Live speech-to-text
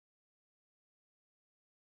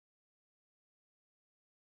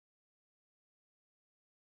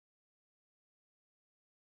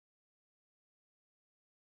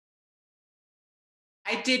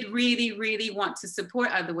I did really, really want to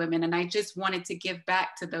support other women, and I just wanted to give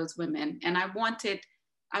back to those women. And I want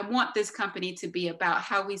this company to be about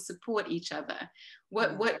how we support each other,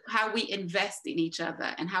 how we invest in each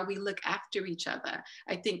other, and how we look after each other.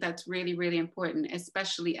 I think that's really, really important,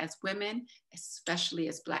 especially as women, especially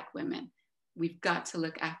as Black women. We've got to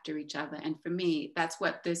look after each other. And for me, that's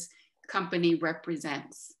what this company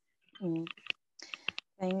represents.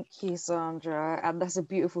 Thank you, Sandra. And that's a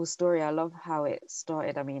beautiful story. I love how it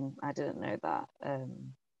started. I mean, I didn't know that.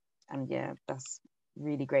 And yeah, that's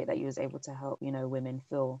really great that you was able to help, you know, women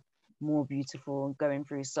feel more beautiful going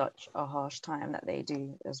through such a harsh time that they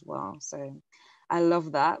do as well. So I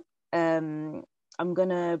love that. I'm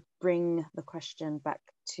gonna bring the question back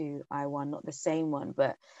to I1, not the same one,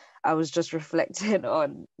 but I was just reflecting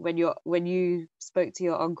on when you spoke to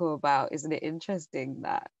your uncle about, isn't it interesting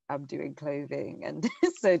that I'm doing clothing, and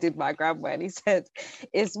so did my grandma, and he said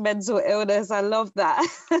it's mental illness. I love that.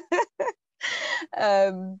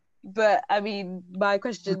 But I mean, my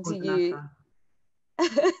question to you,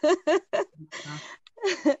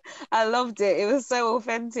 I loved it. It was so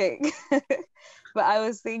authentic. But I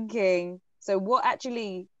was thinking, so what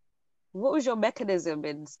was your mechanism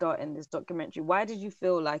in starting this documentary? Why did you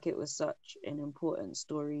feel like it was such an important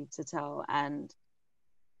story to tell? And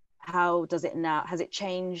how does it now, has it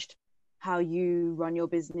changed how you run your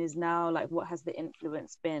business now? Like, what has the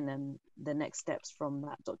influence been and the next steps from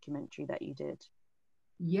that documentary that you did?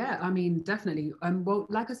 Yeah, I mean, definitely. Well,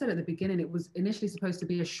 like I said at the beginning, it was initially supposed to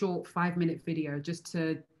be a short 5-minute video just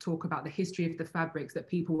to talk about the history of the fabrics that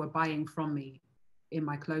people were buying from me in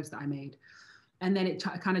my clothes that I made. And then it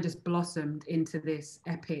kind of just blossomed into this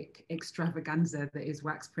epic extravaganza that is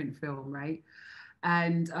wax print film, right?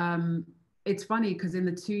 And it's funny because in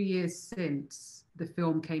the 2 years since the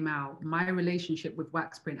film came out, my relationship with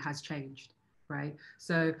wax print has changed, right?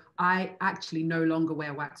 So I actually no longer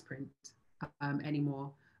wear wax print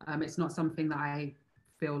anymore. It's not something that I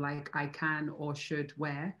feel like I can or should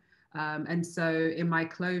wear. And so in my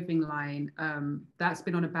clothing line, that's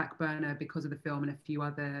been on a back burner because of the film and a few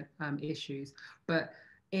other issues. But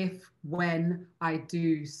when I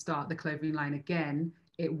do start the clothing line again,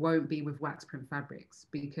 it won't be with wax print fabrics,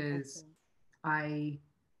 because I'm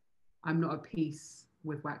not at peace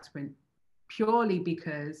with wax print, purely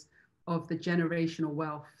because of the generational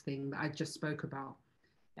wealth thing that I just spoke about.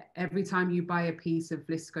 Every time you buy a piece of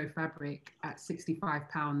Vlisco fabric at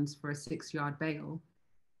 £65 for a 6-yard bale,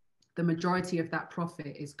 the majority of that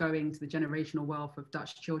profit is going to the generational wealth of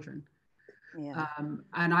Dutch children. Yeah.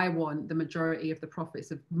 And I want the majority of the profits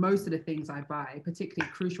of most of the things I buy,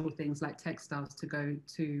 particularly crucial things like textiles, to go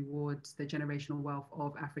towards the generational wealth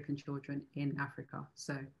of African children in Africa.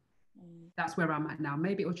 So that's where I'm at now.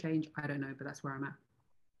 Maybe it'll change, I don't know, but that's where I'm at.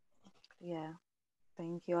 Yeah,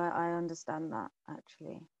 thank you. I understand that,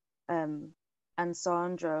 actually. And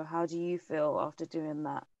Sandra, how do you feel after doing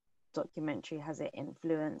that documentary? Has it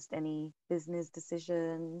influenced any business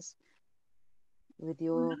decisions with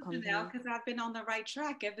your company? No, because I've been on the right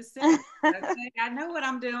track ever since. Okay? I know what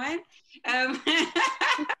I'm doing. I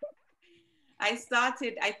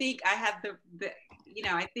think I had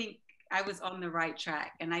I think I was on the right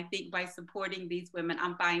track. And I think by supporting these women,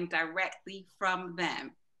 I'm buying directly from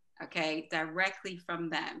them. Okay, directly from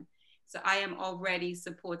them. So I am already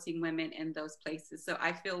supporting women in those places. So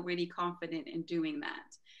I feel really confident in doing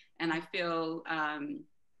that. And I feel, and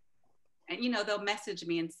they'll message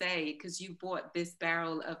me and say, because you bought this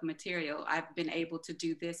barrel of material, I've been able to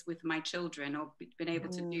do this with my children, or been able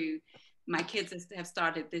to do, my kids have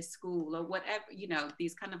started this school, or whatever,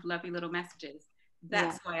 these kind of lovely little messages.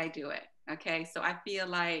 That's why I do it. Okay. So I feel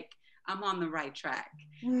like I'm on the right track.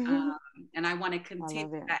 And I want to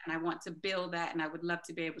continue that, and I want to build that, and I would love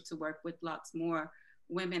to be able to work with lots more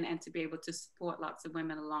women and to be able to support lots of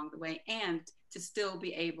women along the way, and to still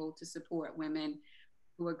be able to support women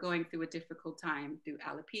who are going through a difficult time through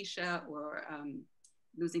alopecia or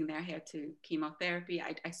losing their hair to chemotherapy.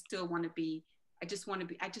 I still want to be, I just want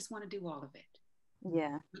to do all of it.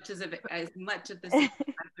 Yeah. As much of the support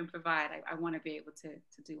I can provide, I want to be able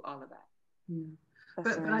to do all of that. Yeah.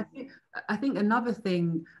 But I think another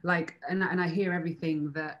thing, and I hear everything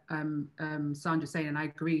that Sandra's saying, and I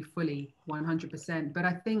agree fully 100%. But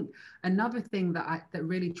I think another thing that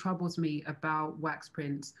really troubles me about wax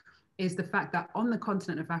prints is the fact that on the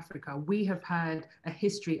continent of Africa, we have had a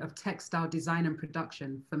history of textile design and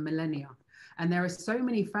production for millennia. And there are so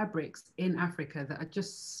many fabrics in Africa that are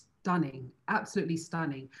just stunning, absolutely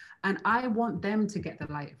stunning. And I want them to get the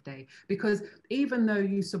light of day, because even though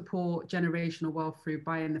you support generational wealth through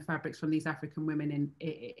buying the fabrics from these African women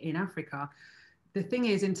in Africa, the thing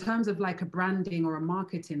is, in terms of like a branding or a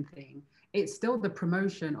marketing thing, it's still the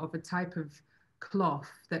promotion of a type of cloth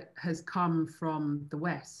that has come from the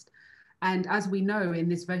West. And as we know, in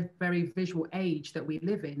this very, very visual age that we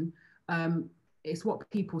live in, it's what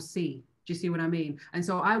people see. Do you see what I mean? And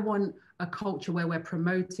so I want a culture where we're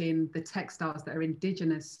promoting the textiles that are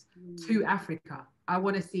indigenous to Africa. I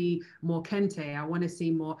want to see more kente. I want to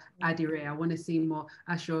see more adire. I want to see more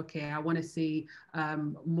ashoke. I want to see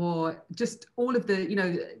more, just all of the, you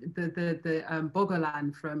know, the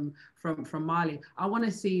Bogolan from Mali. I want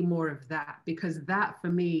to see more of that, because that for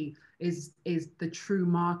me is the true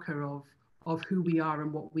marker of who we are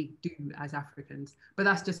and what we do as Africans. But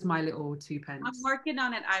that's just my little 2 pence. I'm working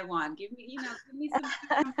on it, Iwan. Give me some.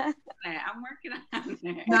 I'm working on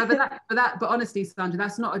it. No, but honestly, Sandra,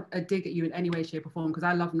 that's not a dig at you in any way, shape, or form, because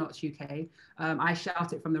I love Knots UK. I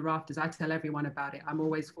shout it from the rafters. I tell everyone about it. I'm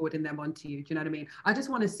always forwarding them on to you. Do you know what I mean? I just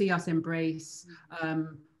want to see us embrace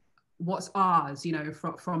what's ours, you know,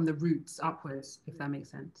 from the roots upwards, if that makes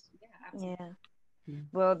sense. Yeah, absolutely. Yeah.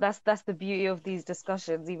 Well, that's the beauty of these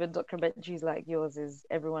discussions. Even documentaries like yours, is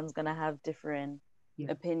everyone's gonna have different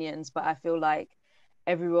opinions, but I feel like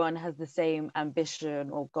everyone has the same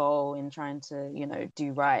ambition or goal in trying to, you know,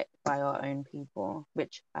 do right by our own people,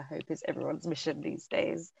 which I hope is everyone's mission these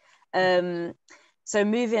days. So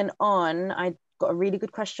moving on, I got a really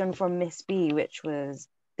good question from Miss B, which was,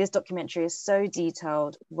 this documentary is so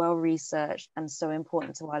detailed, well researched, and so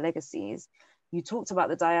important to our legacies. You talked about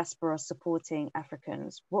the diaspora supporting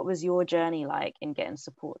Africans. What was your journey like in getting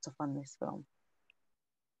support to fund this film?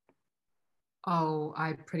 Oh,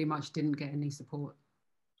 I pretty much didn't get any support.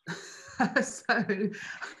 So,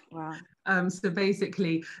 wow. So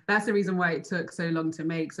basically, that's the reason why it took so long to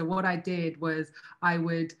make. So what I did was I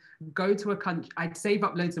would go to a country, I'd save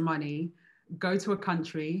up loads of money, go to a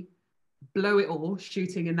country, blow it all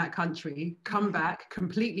shooting in that country, come back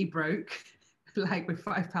completely broke, like with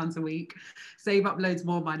 £5 a week, save up loads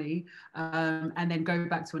more money, and then go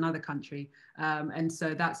back to another country. And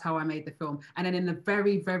so that's how I made the film. And then in the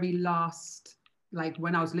very, very last, like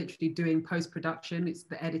when I was literally doing post-production, it's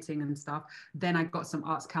the editing and stuff, then I got some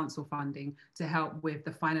Arts Council funding to help with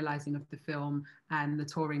the finalizing of the film and the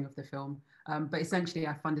touring of the film. But essentially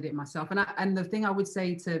I funded it myself. And the thing I would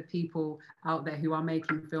say to people out there who are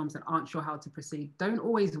making films and aren't sure how to proceed, don't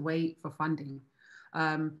always wait for funding.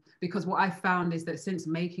 Because what I found is that since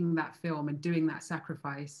making that film and doing that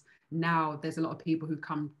sacrifice, now there's a lot of people who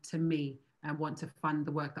come to me and want to fund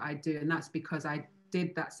the work that I do. And that's because I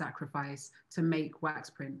did that sacrifice to make wax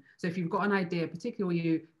print. So if you've got an idea, particularly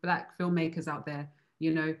you Black filmmakers out there,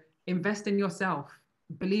 you know, invest in yourself,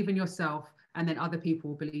 believe in yourself, and then other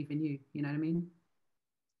people will believe in you. You know what I mean?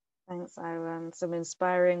 Thanks, Iwan. Some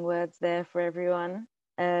inspiring words there for everyone.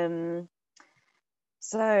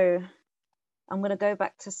 So I'm going to go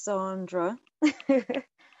back to Sandra.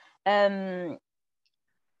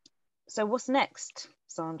 So what's next,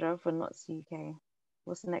 Sandra, for Knots UK?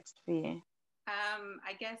 What's next for you?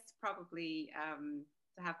 I guess probably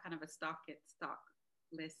to have kind of a stock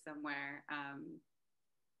list somewhere.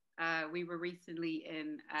 We were recently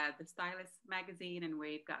in the Stylist magazine, and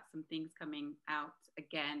we've got some things coming out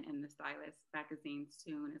again in the Stylist magazine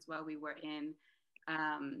soon as well. We were in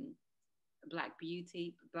Black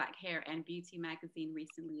Hair and Beauty magazine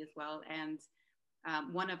recently as well. And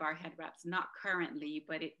one of our head wraps, not currently,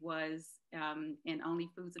 but it was in Only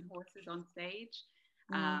Foods and Horses on stage.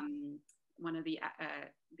 One of the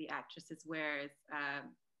actresses wears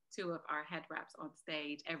two of our head wraps on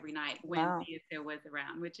stage every night when theater was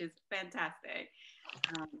around, which is fantastic.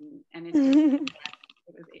 And it's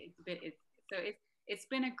it's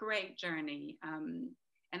been a great journey.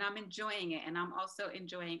 And I'm enjoying it. And I'm also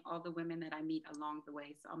enjoying all the women that I meet along the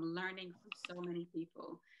way. So I'm learning from so many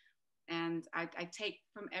people. And I take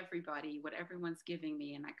from everybody what everyone's giving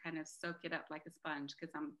me, and I kind of soak it up like a sponge,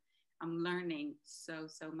 because I'm learning so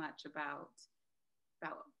much about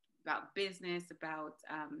business, about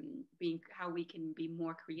being, how we can be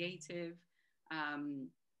more creative. And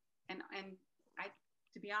I,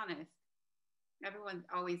 to be honest, everyone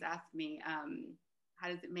always asks me, how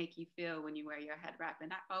does it make you feel when you wear your head wrap?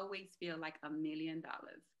 And I always feel like $1 million.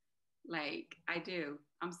 Like, I do.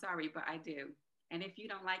 I'm sorry, but I do. And if you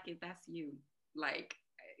don't like it, that's you. Like,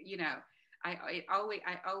 you know, I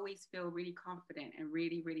always feel really confident and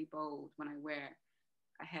really, really bold when I wear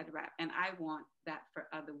a head wrap. And I want that for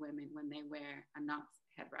other women when they wear a Knots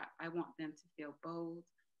head wrap. I want them to feel bold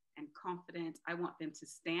and confident. I want them to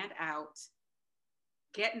stand out,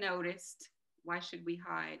 get noticed. Why should we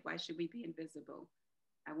hide? Why should we be invisible?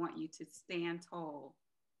 I want you to stand tall,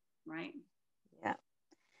 right? Yeah.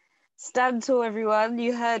 Stand tall, everyone.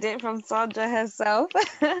 You heard it from Sandra herself.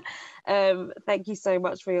 Thank you so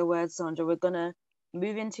much for your words, Sandra. We're gonna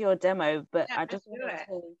move into your demo, but Yeah, I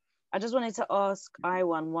just wanted to ask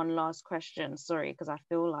Iwan one last question. Sorry, because I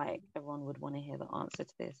feel like everyone would want to hear the answer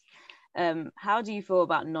to this. How do you feel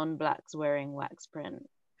about non-blacks wearing wax print?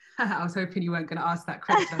 I was hoping you weren't going to ask that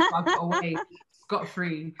question. So I got away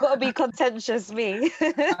scot-free. Gotta be contentious, me.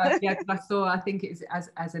 Yeah, because I think it's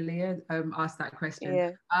as Aaliyah asked that question.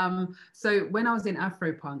 Yeah. So when I was in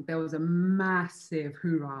Afropunk, there was a massive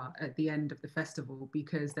hoorah at the end of the festival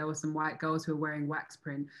because there were some white girls who were wearing wax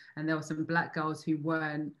print and there were some black girls who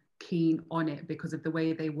weren't keen on it because of the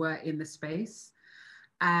way they were in the space.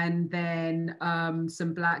 And then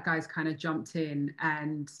some black guys kind of jumped in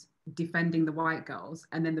and defending the white girls,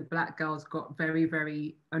 and then the black girls got very,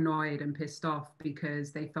 very annoyed and pissed off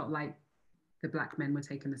because they felt like the black men were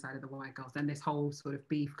taking the side of the white girls, and this whole sort of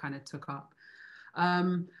beef kind of took up.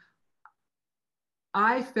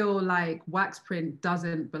 I feel like wax print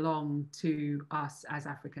doesn't belong to us as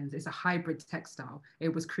Africans. It's a hybrid textile.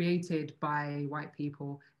 It was created by white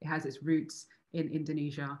people. It has its roots in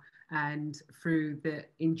Indonesia, and through the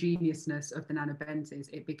ingeniousness of the Nana Bentis,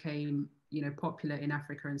 it became, you know, popular in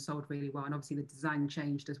Africa and sold really well. And obviously the design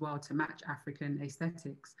changed as well to match African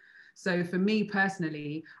aesthetics. So for me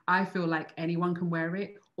personally, I feel like anyone can wear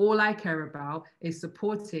it. All I care about is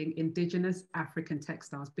supporting Indigenous African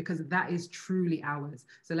textiles because that is truly ours.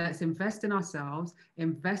 So let's invest in ourselves,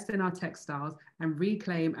 invest in our textiles, and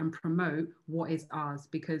reclaim and promote what is ours,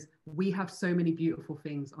 because we have so many beautiful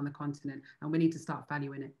things on the continent and we need to start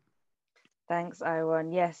valuing it. Thanks,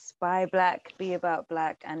 Iwan. Yes, buy black, be about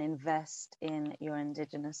black, and invest in your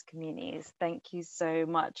Indigenous communities. Thank you so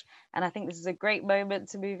much. And I think this is a great moment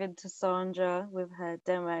to move into Sandra with her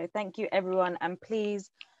demo. Thank you, everyone. And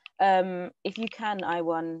please, if you can,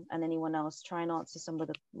 Iwan and anyone else, try and answer some of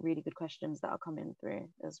the really good questions that are coming through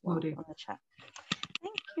as well on the chat.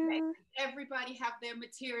 Thank you. Okay. Everybody have their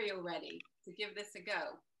material ready to give this a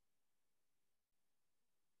go.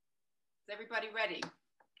 Is everybody ready?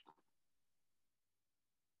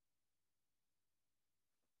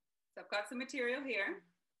 So I've got some material here.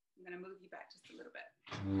 I'm going to move you back just a little bit.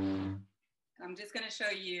 And I'm just going to show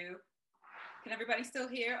you. Can everybody still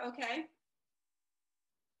hear okay?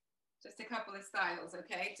 Just a couple of styles,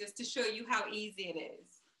 okay? Just to show you how easy it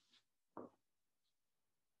is.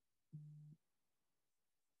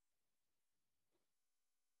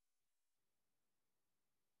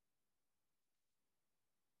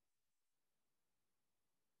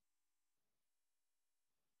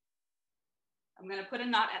 I'm going to put a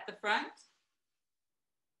knot at the front,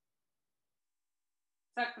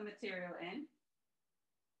 tuck the material in.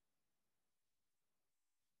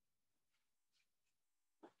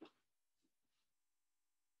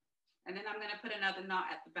 And then I'm going to put another knot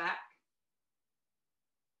at the back.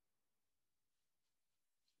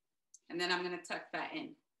 And then I'm going to tuck that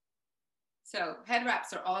in. So head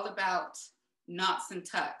wraps are all about knots and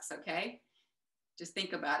tucks, okay? Just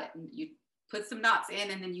think about it. You put some knots in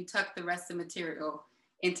and then you tuck the rest of the material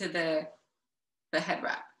into the head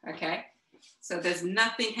wrap, okay? So there's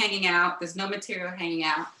nothing hanging out, there's no material hanging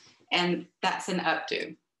out, and that's an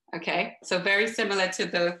updo, okay? So very similar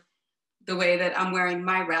to the way that I'm wearing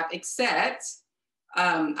my wrap, except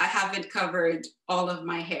I haven't covered all of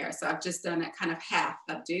my hair. So I've just done a kind of half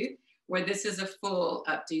updo, where this is a full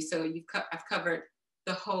updo. So I've covered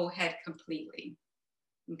the whole head completely,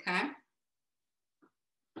 okay?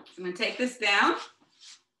 So I'm gonna take this down.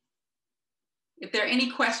 If there are any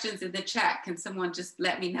questions in the chat, can someone just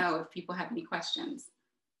let me know if people have any questions?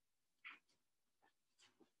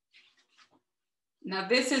 Now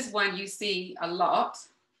this is one you see a lot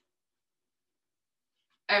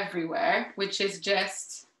everywhere, which is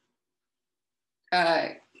just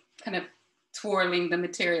kind of twirling the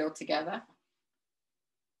material together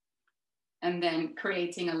and then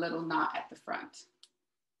creating a little knot at the front.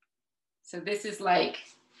 So this is like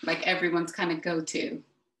everyone's kind of go-to,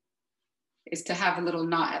 is to have a little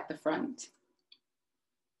knot at the front.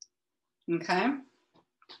 Okay.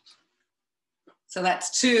 So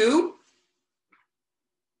that's two.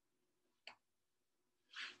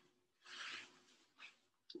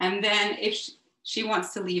 And then if she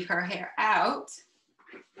wants to leave her hair out,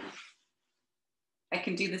 I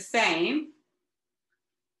can do the same.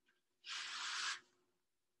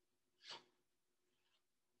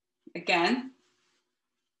 Again,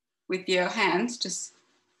 with your hands, just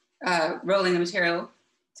rolling the material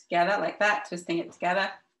together like that, twisting it together.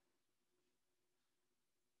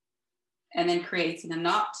 And then creating a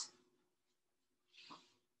knot.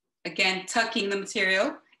 Again, tucking the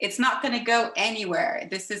material. It's not gonna go anywhere.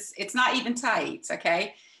 It's not even tight,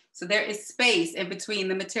 okay? So there is space in between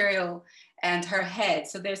the material and her head.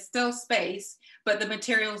 So there's still space, but the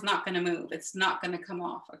material is not going to move. It's not going to come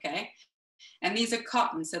off, okay? And these are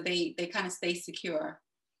cotton, so they kind of stay secure.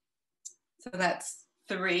 So that's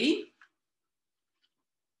 3.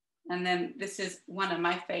 And then this is one of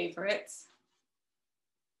my favorites,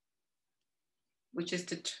 which is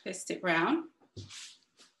to twist it round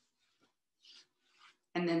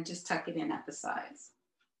and then just tuck it in at the sides.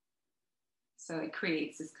 So it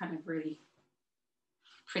creates this kind of really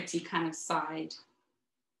pretty kind of side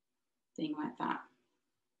thing like that.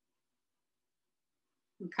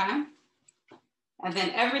 Okay. And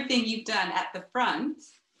then everything you've done at the front,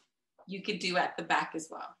 you could do at the back as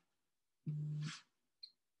well.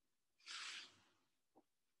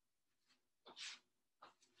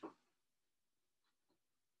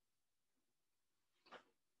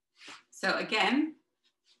 So again,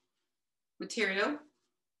 material,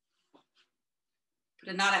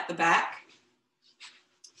 put a knot at the back.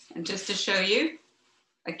 And just to show you,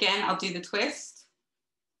 again, I'll do the twist.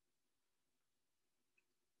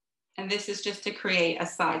 And this is just to create a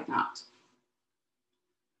side knot.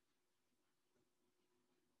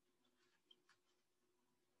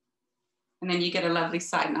 And then you get a lovely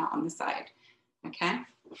side knot on the side, okay?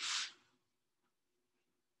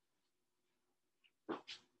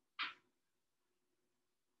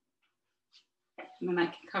 And then I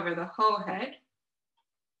can cover the whole head.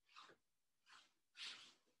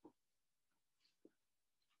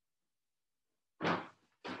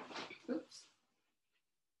 Oops.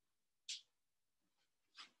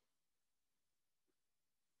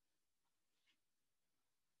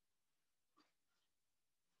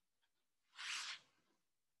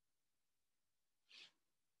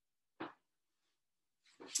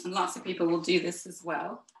 And lots of people will do this as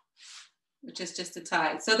well, which is just a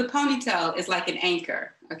tie. So the ponytail is like an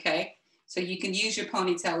anchor, okay? So you can use your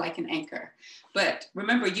ponytail like an anchor. But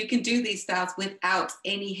remember, you can do these styles without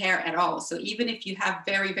any hair at all. So even if you have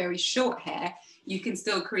very, very short hair, you can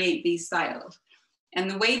still create these styles. And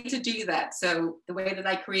the way to do that, so the way that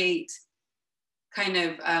I create kind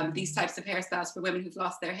of these types of hairstyles for women who've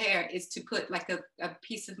lost their hair is to put like a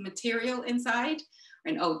piece of material inside,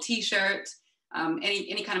 or an old t-shirt,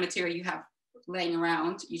 any kind of material you have laying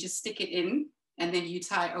around, you just stick it in and then you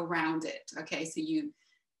tie around it, okay? So you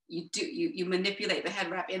manipulate the head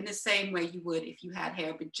wrap in the same way you would if you had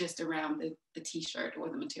hair, but just around the t-shirt or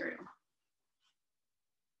the material.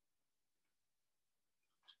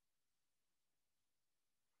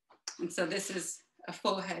 And so this is a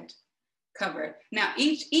full head covered. Now,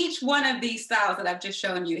 each one of these styles that I've just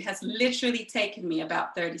shown you has literally taken me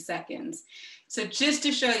about 30 seconds. So just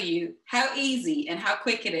to show you how easy and how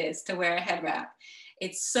quick it is to wear a head wrap.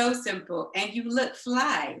 It's so simple and you look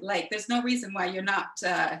fly. Like there's no reason why you're not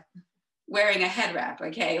wearing a head wrap,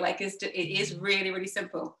 okay? Like it is really, really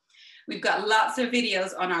simple. We've got lots of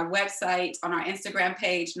videos on our website, on our Instagram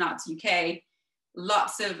page, Knots UK,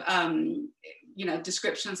 lots of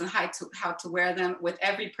descriptions on how to wear them. With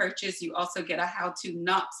every purchase, you also get a how-to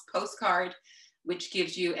knots postcard, which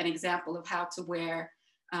gives you an example of how to wear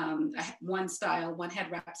one head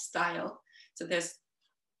wrap style. So there's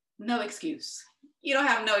no excuse. You don't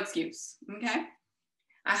have no excuse, okay?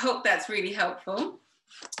 I hope that's really helpful.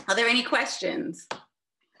 Are there any questions?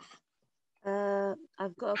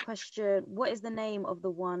 I've got a question. What is the name of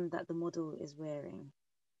the one that the model is wearing?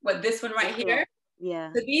 What, this one right here?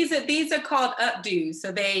 Yeah. So these are called updos.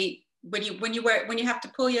 So when you have to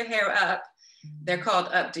pull your hair up, they're called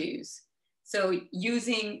updos. So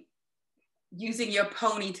using your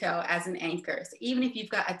ponytail as an anchor. So even if you've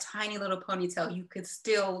got a tiny little ponytail, you could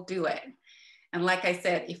still do it. And like I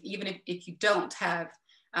said, even if you don't have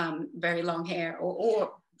very long hair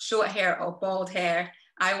or short hair or bald hair,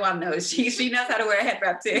 Iwan knows, she knows how to wear a head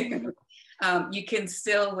wrap too. You can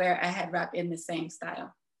still wear a head wrap in the same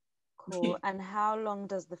style. Cool. And how long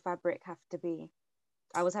does the fabric have to be?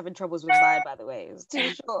 I was having troubles with mine, by the way. It was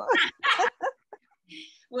too short.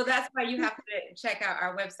 Well, that's why you have to check out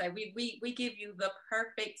our website. We give you the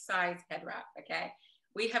perfect size head wrap, okay?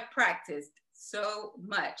 We have practiced so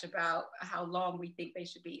much about how long we think they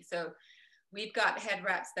should be. So we've got head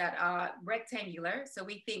wraps that are rectangular. So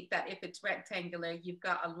we think that if it's rectangular, you've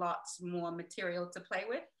got a lot more material to play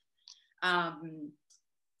with.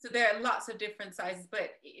 So there are lots of different sizes,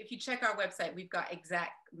 but if you check our website, we've got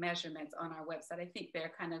exact measurements on our website. I think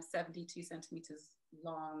they're kind of 72 centimeters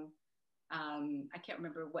long. I can't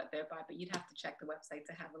remember what they're by, but you'd have to check the website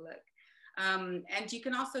to have a look. And you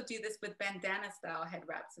can also do this with bandana style head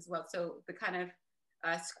wraps as well. So the kind of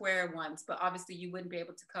square ones, but obviously you wouldn't be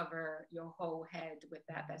able to cover your whole head with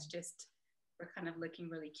that. That's just for kind of looking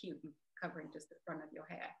really cute and covering just the front of your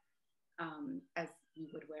hair. as you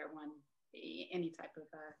would wear one, any type of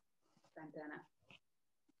bandana.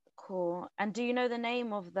 Cool. And do you know the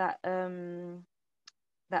name of that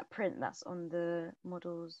that print that's on the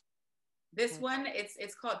model's This one,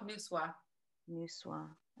 it's called Nuswa. Nuswa.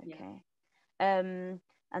 Okay. Yeah.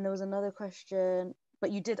 And there was another question,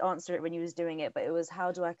 but you did answer it when you was doing it, but it was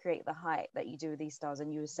how do I create the height that you do with these styles?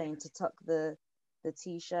 And you were saying to tuck the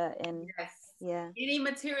t-shirt in. Yes. Yeah. Any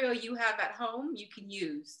material you have at home, you can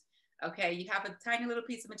use. Okay. You have a tiny little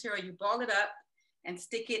piece of material, you ball it up and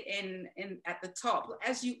stick it in at the top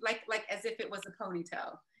as you like as if it was a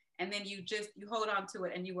ponytail. And then you hold on to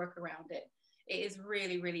it and you work around it. It is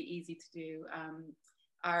really, really easy to do.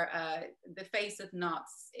 The face of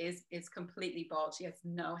Knots is completely bald. She has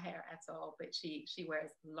no hair at all, but she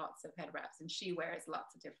wears lots of head wraps, and she wears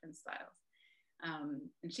lots of different styles.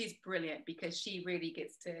 And she's brilliant because she really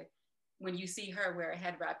gets to, when you see her wear a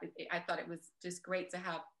head wrap, I thought it was just great to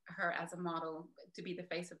have her as a model to be the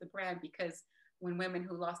face of the brand, because when women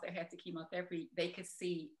who lost their hair to chemotherapy, they could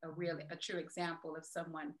see a true example of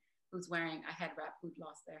someone who's wearing a head wrap who'd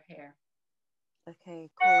lost their hair. Okay,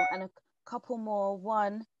 cool. And a couple more.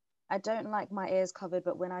 One, I don't like my ears covered,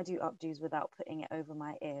 but when I do updos without putting it over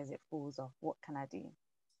my ears, it falls off. What can I do?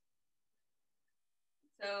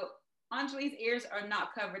 So Anjali's ears are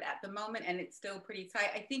not covered at the moment, and it's still pretty tight.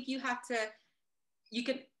 I think you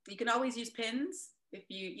can always use pins, if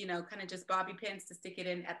you kind of just bobby pins to stick it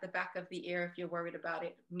in at the back of the ear if you're worried about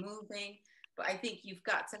it moving. But I think you've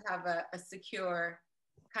got to have a secure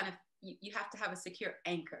kind of, you have to have a secure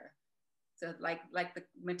anchor. So like the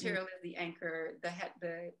material is the anchor, the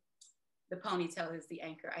ponytail is the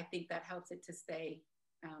anchor. I think that helps it to stay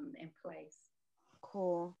in place.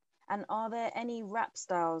 Cool. And are there any wrap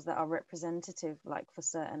styles that are representative, like for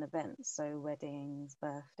certain events? So weddings,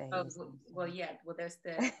 birthdays? Oh, well, yeah. Well, there's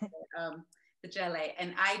the gele,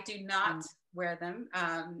 and I do not wear them.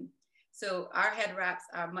 So our head wraps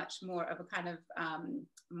are much more of a kind of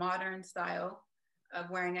modern style of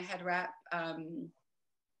wearing a head wrap.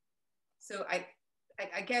 So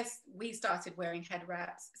I guess we started wearing head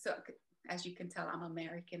wraps. So as you can tell, I'm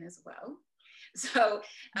American as well. So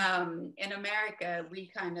in America,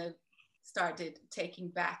 we kind of started taking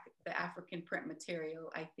back the African print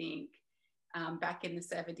material, I think, back in the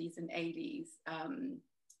 70s and 80s.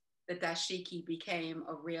 The dashiki became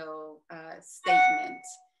a real statement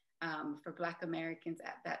for Black Americans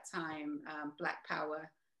at that time, Black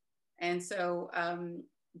power. And so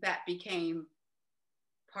that became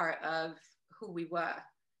part of who we were.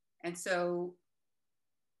 And so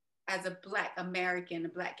as a Black American, a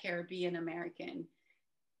Black Caribbean American,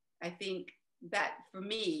 I think that for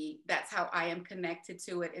me, that's how I am connected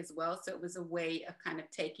to it as well. So it was a way of kind of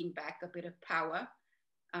taking back a bit of power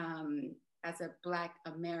as a Black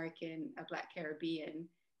American, a Black Caribbean.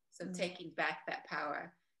 So taking back that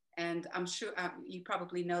power. And I'm sure you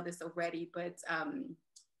probably know this already, but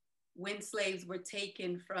when slaves were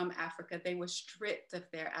taken from Africa, they were stripped of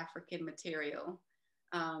their African material.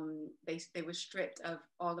 They were stripped of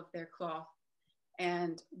all of their cloth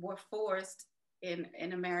and were forced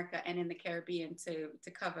in America and in the Caribbean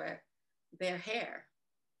to cover their hair.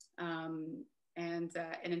 And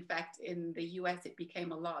in fact, in the US, it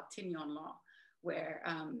became a law, Tignon law, where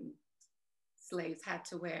slaves had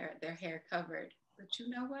to wear their hair covered. But you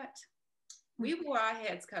know what? We wore our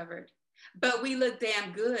heads covered, but we looked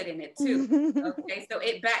damn good in it too. Okay, so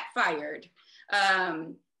it backfired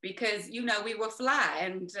because, we were fly,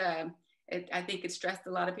 and I think it stressed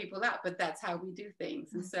a lot of people out, but that's how we do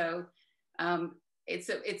things. And so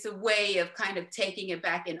it's a way of kind of taking it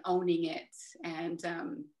back and owning it. And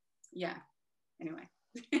yeah, anyway.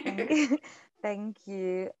 Thank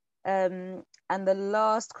you. And the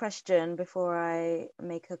last question before I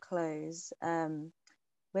make a close,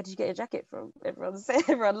 where did you get your jacket from?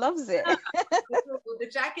 Everyone loves it. Well, the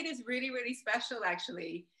jacket is really, really special,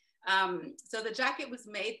 actually. So the jacket was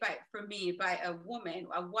made for me by a woman,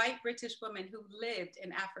 a white British woman who lived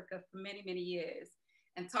in Africa for many, many years,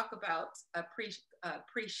 and talk about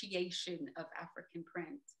appreciation of African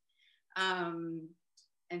print.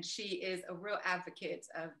 And she is a real advocate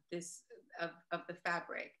of the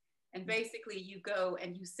fabric. And basically you go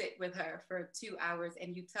and you sit with her for 2 hours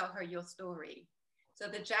and you tell her your story. So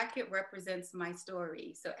the jacket represents my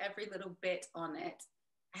story. So every little bit on it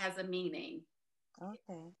has a meaning.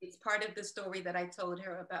 Okay. It's part of the story that I told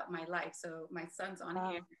her about my life. So my son's on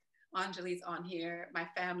here, Anjali's on here, my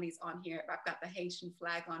family's on here. I've got the Haitian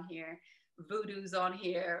flag on here, voodoo's on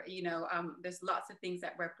here. There's lots of things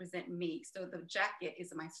that represent me. So the jacket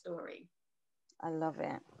is my story. I love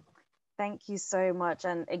it. Thank you so much.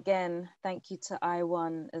 And again, thank you to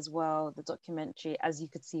I1 as well. The documentary, as you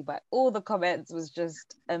could see by all the comments, was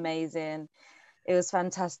just amazing. It was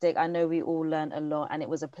fantastic. I know we all learned a lot, and it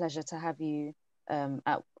was a pleasure to have you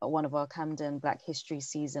at one of our Camden Black History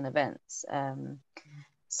Season events.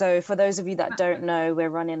 So for those of you that don't know, we're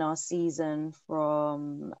running our season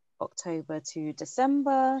from October to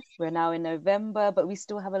December. We're now in November, but we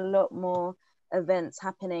still have a lot more events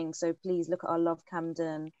happening. So please look at our Love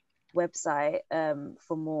Camden website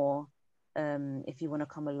for more if you want to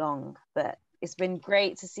come along. But it's been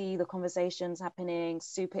great to see the conversations happening,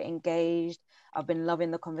 super engaged. I've been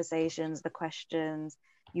loving the conversations, the questions.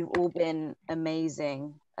 You've all been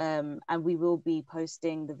amazing. And we will be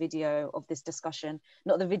posting the video of this discussion,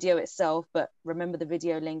 not the video itself, but remember the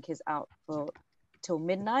video link is out for till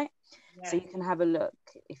midnight. Yes. So you can have a look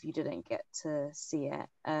if you didn't get to see it.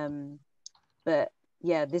 But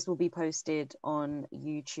yeah, this will be posted on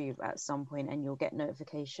YouTube at some point, and you'll get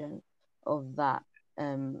notification of that.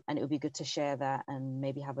 And it would be good to share that and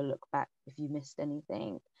maybe have a look back if you missed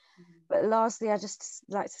anything. But lastly, I just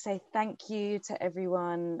like to say thank you to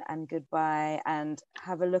everyone and goodbye, and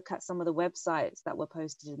have a look at some of the websites that were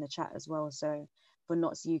posted in the chat as well. So for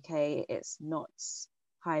Knots UK, it's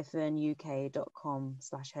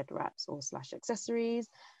knots-uk.com/headwraps or /accessories.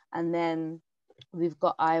 And then we've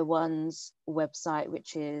got I1's website,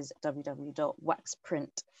 which is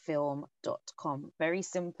www.waxprintfilm.com. Very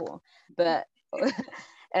simple. But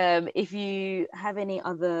if you have any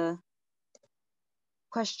other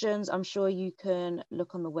questions, I'm sure you can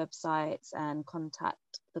look on the websites and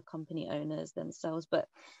contact the company owners themselves. But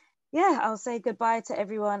yeah, I'll say goodbye to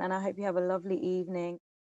everyone, and I hope you have a lovely evening.